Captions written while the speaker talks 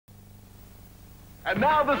And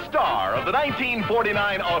now the star of the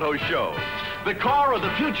 1949 Auto Show. The car of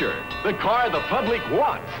the future. The car the public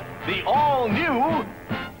wants. The all-new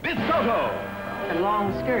DeSoto. The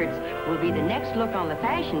long skirts will be the next look on the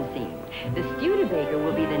fashion scene. The Studebaker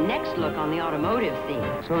will be the next look on the automotive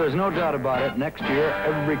scene. So there's no doubt about it. Next year,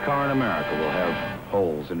 every car in America will have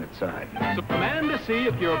holes in its side. So demand to see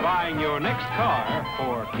if you're buying your next car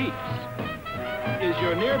for keeps. Is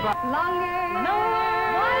your nearby... Longer,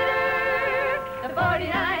 wider, the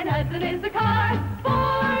 49 Hudson is the car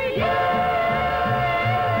for you.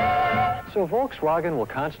 So Volkswagen will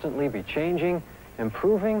constantly be changing,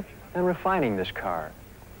 improving, and refining this car.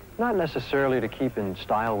 Not necessarily to keep in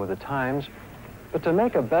style with the times, but to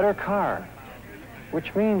make a better car,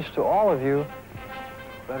 which means to all of you,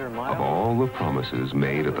 better miles. Of all the promises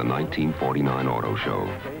made at the 1949 Auto Show,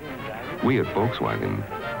 we at Volkswagen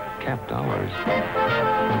kept ours.